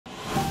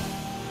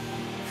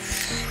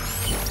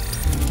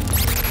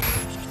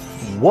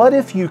What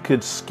if you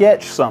could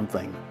sketch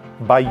something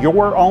by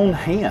your own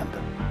hand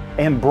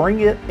and bring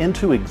it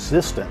into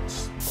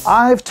existence?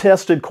 I've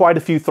tested quite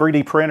a few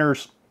 3D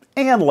printers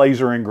and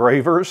laser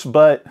engravers,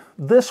 but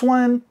this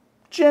one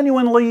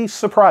genuinely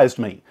surprised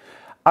me.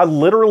 I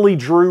literally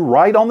drew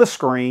right on the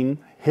screen,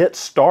 hit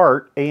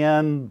start,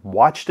 and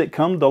watched it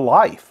come to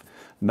life.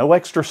 No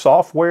extra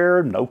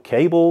software, no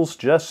cables,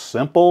 just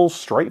simple,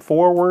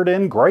 straightforward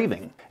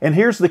engraving. And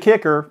here's the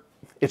kicker,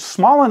 it's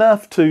small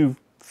enough to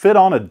fit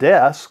on a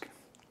desk,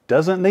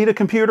 doesn't need a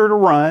computer to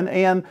run,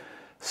 and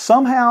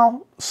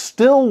somehow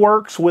still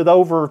works with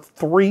over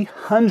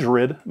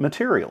 300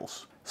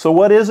 materials. So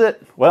what is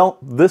it? Well,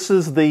 this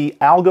is the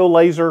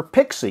AlgoLaser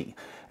Pixi.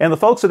 And the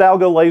folks at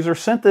AlgoLaser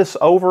sent this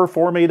over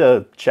for me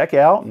to check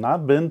out, and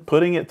I've been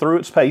putting it through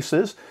its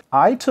paces.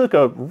 I took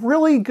a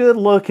really good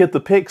look at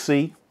the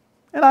Pixi,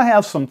 and I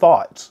have some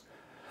thoughts.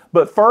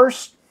 But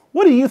first,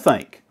 what do you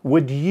think?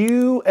 Would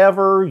you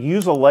ever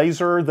use a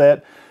laser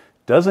that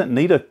doesn't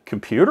need a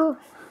computer?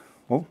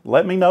 Well,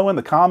 let me know in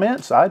the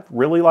comments. I'd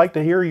really like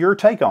to hear your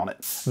take on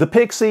it. The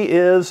Pixi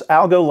is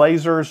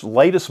AlgoLaser's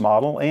latest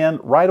model, and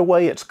right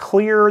away it's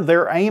clear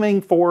they're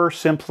aiming for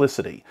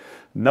simplicity.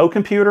 No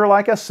computer,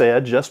 like I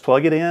said, just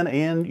plug it in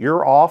and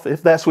you're off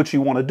if that's what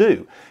you want to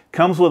do.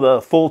 Comes with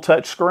a full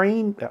touch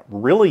screen,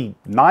 really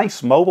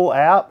nice mobile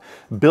app,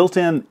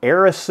 built-in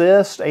air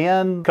assist,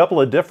 and a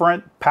couple of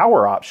different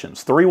power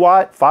options, 3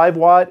 watt, 5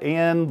 watt,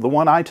 and the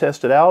one I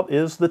tested out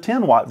is the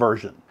 10 watt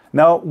version.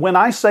 Now, when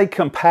I say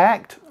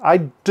compact, I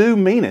do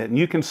mean it, and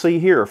you can see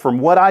here, from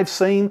what I've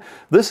seen,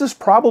 this is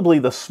probably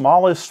the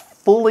smallest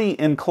fully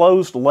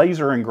enclosed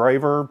laser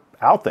engraver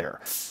out there.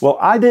 Well,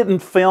 I didn't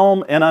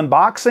film an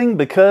unboxing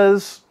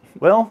because,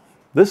 well,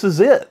 this is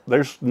it.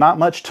 There's not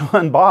much to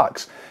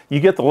unbox.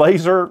 You get the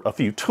laser, a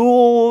few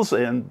tools,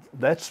 and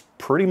that's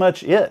pretty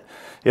much it.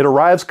 It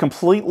arrives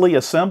completely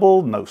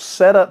assembled, no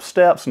setup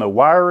steps, no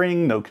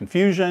wiring, no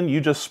confusion. You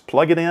just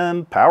plug it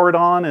in, power it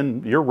on,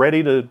 and you're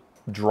ready to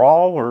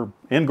draw or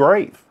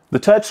engrave. The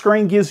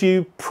touchscreen gives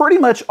you pretty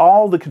much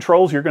all the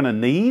controls you're going to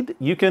need.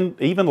 You can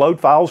even load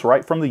files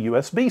right from the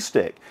USB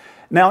stick.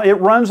 Now, it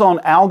runs on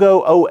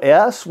Algo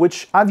OS,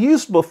 which I've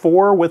used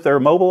before with their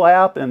mobile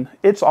app, and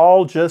it's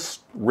all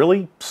just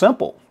really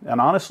simple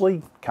and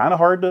honestly kind of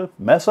hard to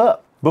mess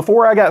up.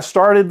 Before I got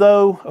started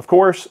though, of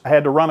course, I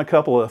had to run a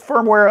couple of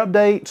firmware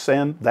updates,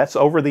 and that's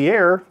over the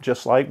air,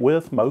 just like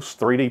with most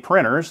 3D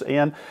printers,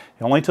 and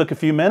it only took a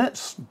few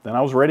minutes, then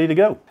I was ready to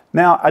go.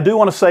 Now, I do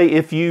want to say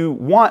if you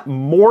want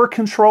more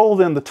control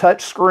than the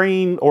touch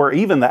screen or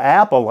even the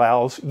app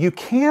allows, you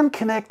can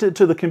connect it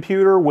to the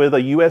computer with a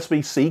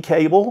USB-C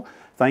cable,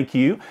 thank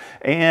you,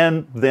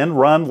 and then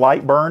run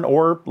Lightburn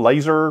or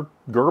Laser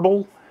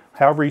Gerbil,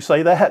 however you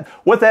say that.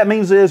 What that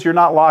means is you're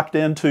not locked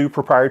into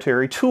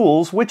proprietary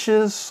tools, which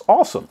is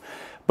awesome.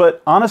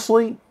 But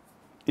honestly,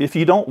 if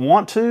you don't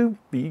want to,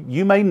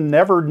 you may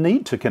never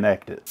need to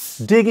connect it.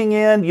 Digging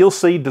in, you'll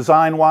see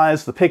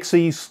design-wise, the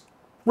Pixi's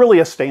really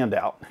a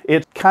standout.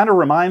 It kind of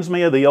reminds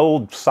me of the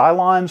old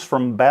Cylons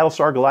from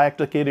Battlestar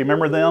Galactica. Do you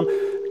remember them?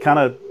 Kind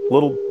of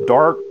little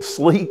dark,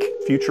 sleek,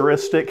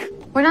 futuristic.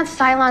 We're not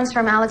Cylons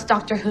from Alex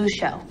Doctor Who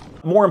show.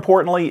 More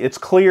importantly, it's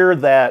clear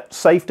that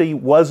safety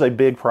was a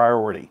big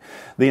priority.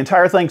 The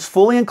entire thing's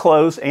fully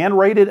enclosed and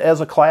rated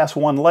as a Class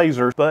 1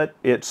 laser, but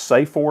it's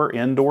safe for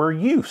indoor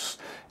use.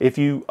 If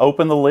you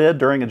open the lid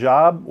during a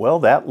job, well,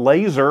 that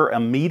laser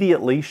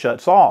immediately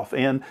shuts off,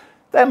 and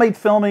that made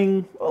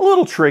filming a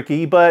little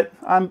tricky, but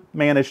I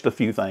managed a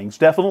few things.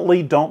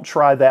 Definitely don't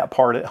try that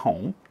part at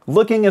home.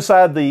 Looking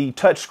inside the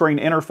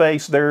touchscreen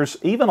interface, there's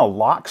even a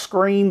lock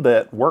screen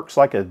that works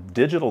like a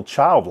digital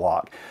child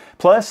lock.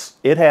 Plus,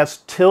 it has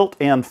tilt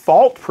and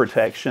fault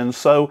protection,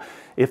 so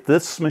if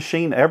this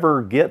machine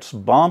ever gets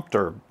bumped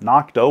or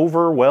knocked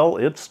over, well,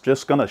 it's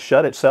just going to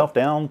shut itself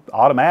down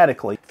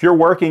automatically. If you're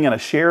working in a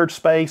shared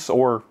space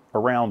or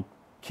around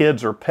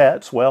kids or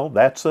pets, well,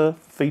 that's a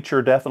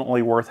feature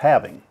definitely worth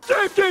having.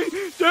 Safety!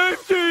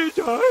 Safety!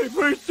 Time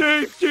for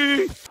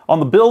safety! On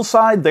the build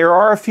side, there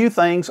are a few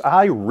things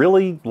I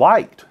really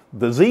liked.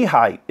 The Z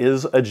height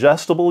is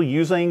adjustable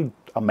using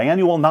a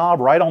manual knob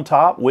right on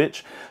top,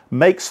 which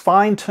makes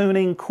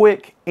fine-tuning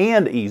quick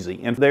and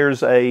easy. And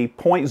there's a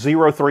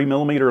 0.03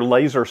 millimeter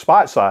laser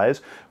spot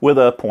size with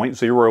a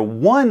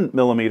 0.01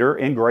 millimeter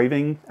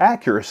engraving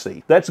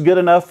accuracy. That's good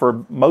enough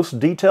for most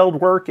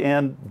detailed work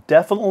and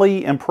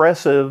definitely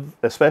impressive,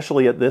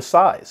 especially at this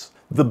size.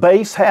 The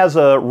base has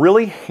a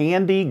really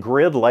handy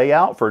grid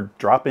layout for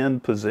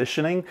drop-in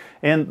positioning,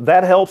 and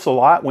that helps a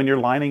lot when you're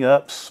lining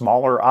up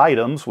smaller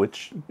items,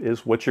 which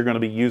is what you're going to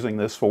be using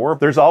this for.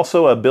 There's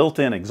also a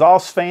built-in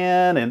exhaust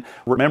fan, and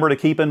remember to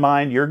keep in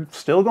mind you're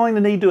still going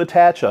to need to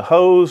attach a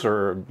hose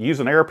or use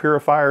an air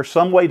purifier,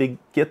 some way to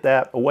get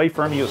that away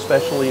from you,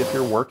 especially if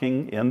you're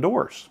working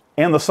indoors.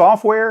 And the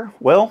software,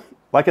 well,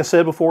 like I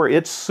said before,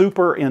 it's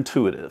super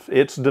intuitive.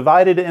 It's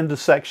divided into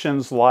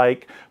sections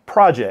like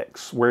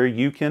projects, where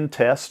you can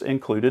test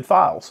included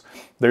files.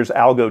 There's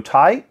Algo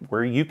Type,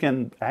 where you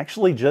can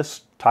actually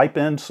just type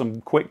in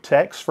some quick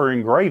text for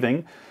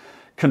engraving.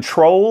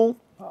 Control,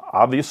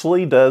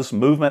 obviously does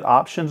movement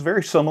options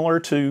very similar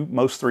to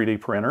most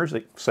 3D printers,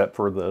 except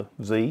for the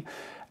Z.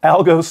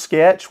 Algo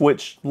Sketch,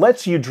 which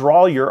lets you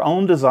draw your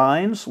own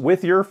designs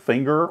with your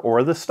finger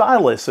or the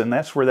stylus, and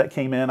that's where that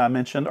came in I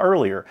mentioned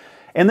earlier.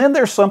 And then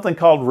there's something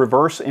called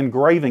reverse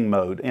engraving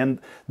mode, and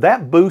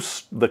that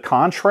boosts the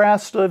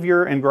contrast of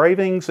your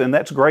engravings, and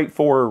that's great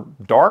for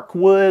dark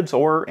woods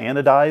or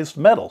anodized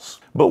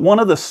metals. But one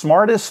of the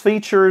smartest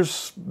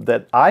features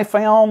that I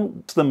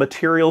found is the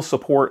material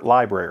support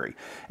library,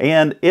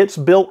 and it's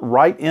built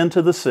right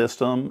into the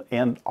system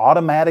and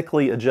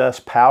automatically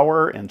adjusts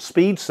power and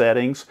speed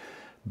settings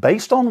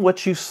based on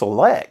what you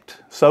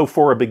select. So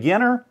for a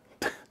beginner,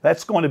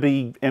 that's going to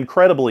be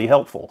incredibly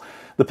helpful.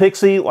 The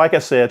Pixi, like I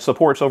said,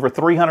 supports over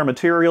 300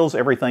 materials,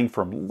 everything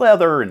from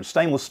leather and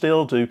stainless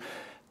steel to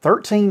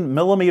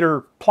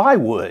 13mm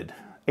plywood.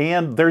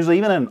 And there's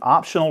even an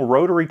optional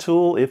rotary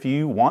tool if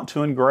you want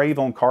to engrave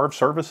on carved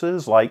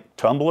surfaces like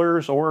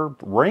tumblers or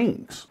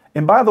rings.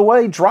 And by the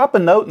way, drop a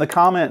note in the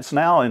comments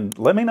now and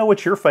let me know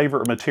what your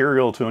favorite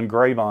material to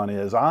engrave on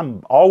is.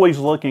 I'm always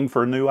looking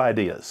for new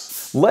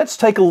ideas. Let's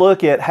take a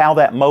look at how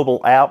that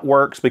mobile app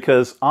works,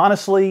 because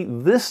honestly,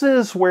 this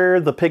is where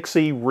the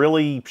Pixi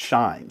really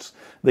shines.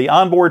 The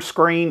onboard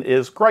screen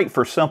is great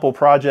for simple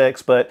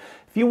projects, but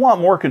if you want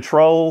more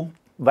control,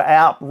 the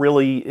app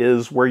really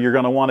is where you're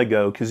going to want to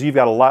go because you've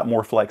got a lot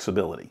more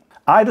flexibility.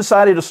 I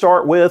decided to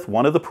start with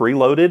one of the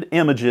preloaded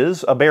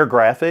images, a bear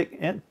graphic,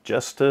 and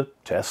just to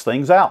test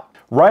things out.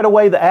 Right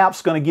away, the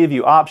app's going to give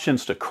you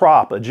options to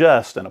crop,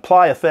 adjust, and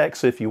apply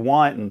effects if you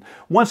want. And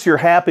once you're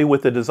happy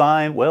with the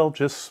design, well,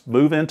 just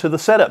move into the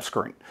setup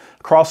screen.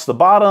 Across the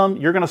bottom,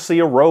 you're going to see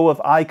a row of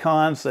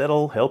icons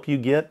that'll help you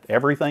get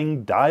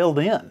everything dialed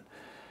in.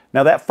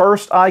 Now that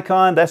first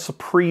icon, that's a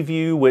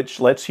preview which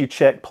lets you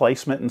check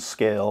placement and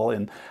scale.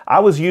 And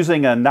I was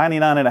using a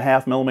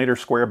 99.5mm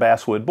square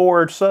basswood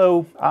board,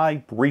 so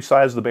I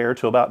resized the bear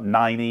to about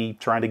 90,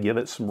 trying to give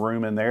it some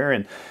room in there.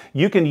 And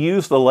you can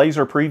use the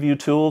laser preview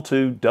tool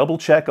to double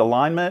check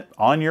alignment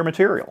on your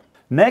material.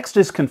 Next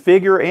is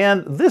configure,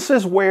 and this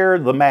is where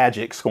the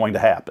magic's going to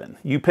happen.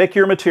 You pick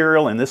your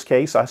material. In this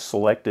case, I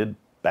selected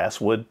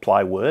basswood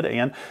plywood,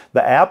 and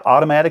the app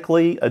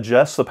automatically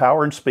adjusts the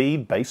power and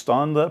speed based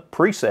on the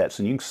presets,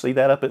 and you can see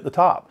that up at the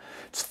top.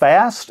 It's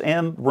fast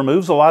and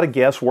removes a lot of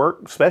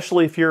guesswork,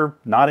 especially if you're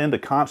not into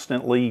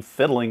constantly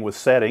fiddling with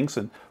settings.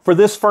 And for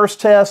this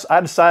first test,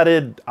 I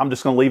decided I'm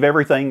just going to leave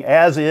everything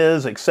as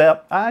is,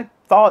 except I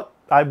thought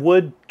I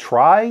would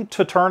try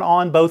to turn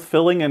on both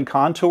filling and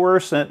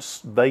contour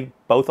since they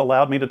both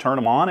allowed me to turn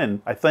them on,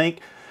 and I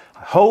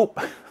hope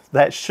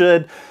that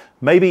should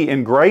maybe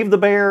engrave the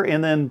bear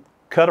and then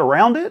cut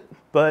around it,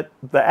 but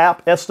the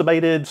app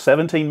estimated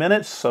 17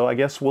 minutes, so I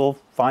guess we'll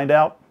find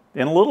out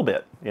in a little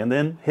bit, and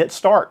then hit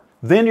start.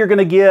 Then you're going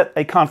to get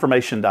a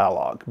confirmation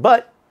dialog,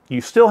 but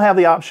you still have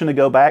the option to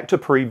go back to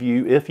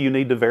preview if you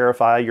need to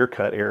verify your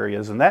cut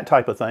areas and that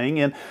type of thing.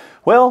 And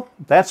well,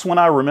 that's when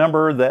I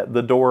remember that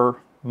the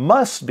door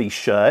must be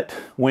shut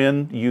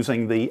when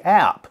using the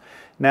app.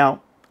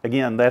 Now,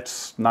 again,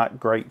 that's not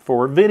great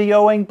for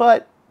videoing,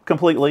 but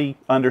completely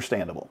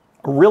understandable.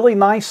 A really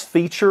nice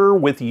feature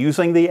with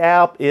using the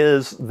app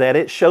is that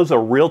it shows a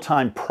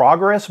real-time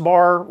progress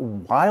bar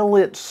while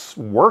it's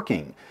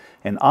working.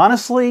 And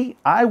honestly,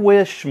 I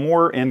wish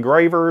more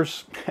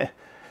engravers,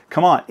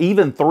 come on,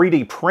 even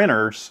 3D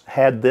printers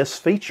had this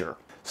feature.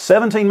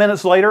 17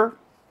 minutes later,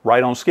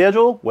 right on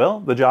schedule, well,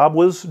 the job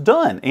was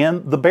done.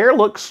 And the bear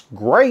looks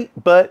great,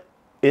 but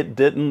it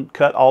didn't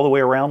cut all the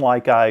way around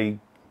like I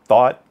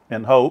thought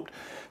and hoped.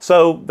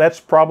 So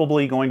that's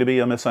probably going to be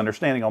a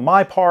misunderstanding on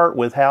my part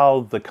with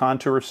how the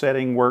contour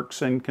setting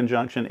works in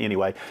conjunction.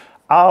 Anyway,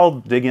 I'll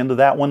dig into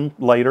that one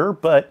later,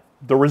 but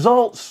the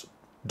results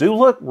do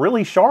look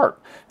really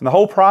sharp. And the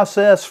whole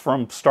process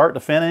from start to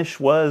finish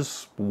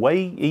was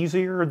way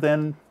easier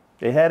than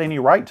it had any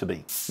right to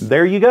be.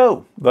 There you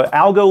go, the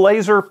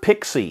AlgoLaser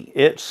Pixi.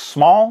 It's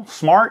small,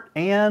 smart,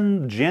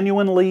 and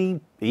genuinely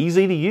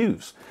easy to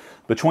use.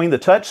 Between the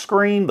touch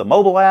screen, the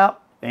mobile app,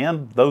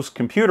 and those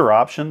computer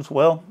options,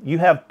 well, you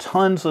have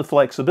tons of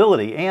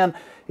flexibility, and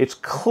it's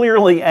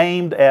clearly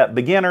aimed at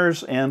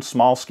beginners and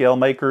small-scale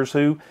makers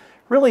who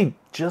really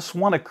just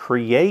want to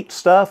create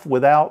stuff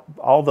without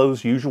all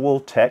those usual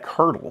tech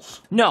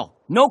hurdles. No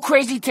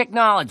crazy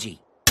technology.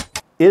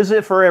 Is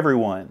it for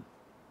everyone?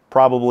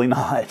 Probably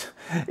not.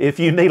 If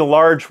you need a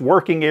large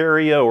working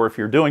area or if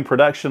you're doing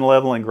production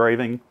level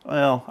engraving,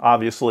 well,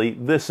 obviously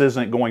this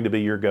isn't going to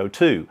be your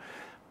go-to.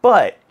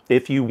 But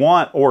if you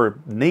want or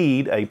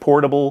need a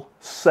portable,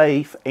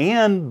 safe,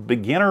 and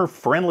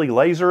beginner-friendly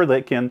laser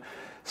that can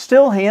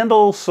still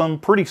handle some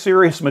pretty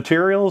serious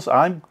materials,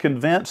 I'm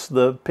convinced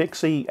the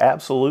Pixi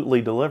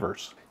absolutely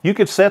delivers. You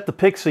could set the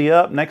Pixi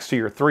up next to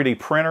your 3D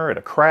printer at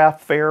a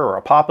craft fair or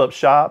a pop-up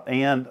shop,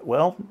 and,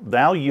 well,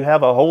 now you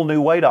have a whole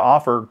new way to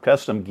offer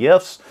custom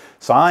gifts,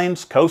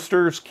 signs,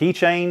 coasters,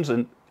 keychains,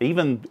 and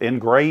even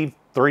engraved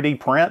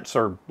 3D prints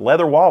or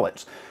leather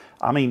wallets.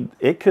 I mean,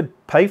 it could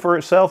pay for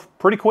itself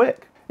pretty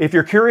quick. If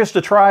you're curious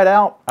to try it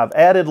out, I've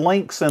added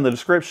links in the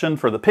description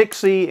for the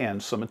Pixi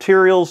and some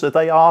materials that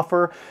they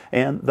offer,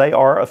 and they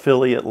are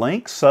affiliate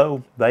links,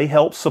 so they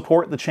help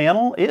support the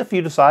channel if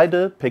you decide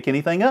to pick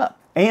anything up.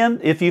 And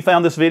if you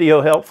found this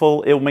video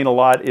helpful, it would mean a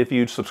lot if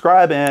you'd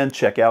subscribe and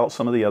check out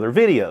some of the other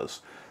videos.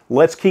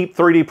 Let's keep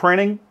 3D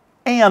printing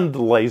and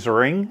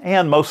lasering,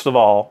 and most of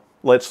all,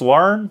 let's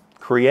learn,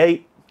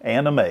 create,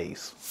 and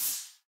amaze.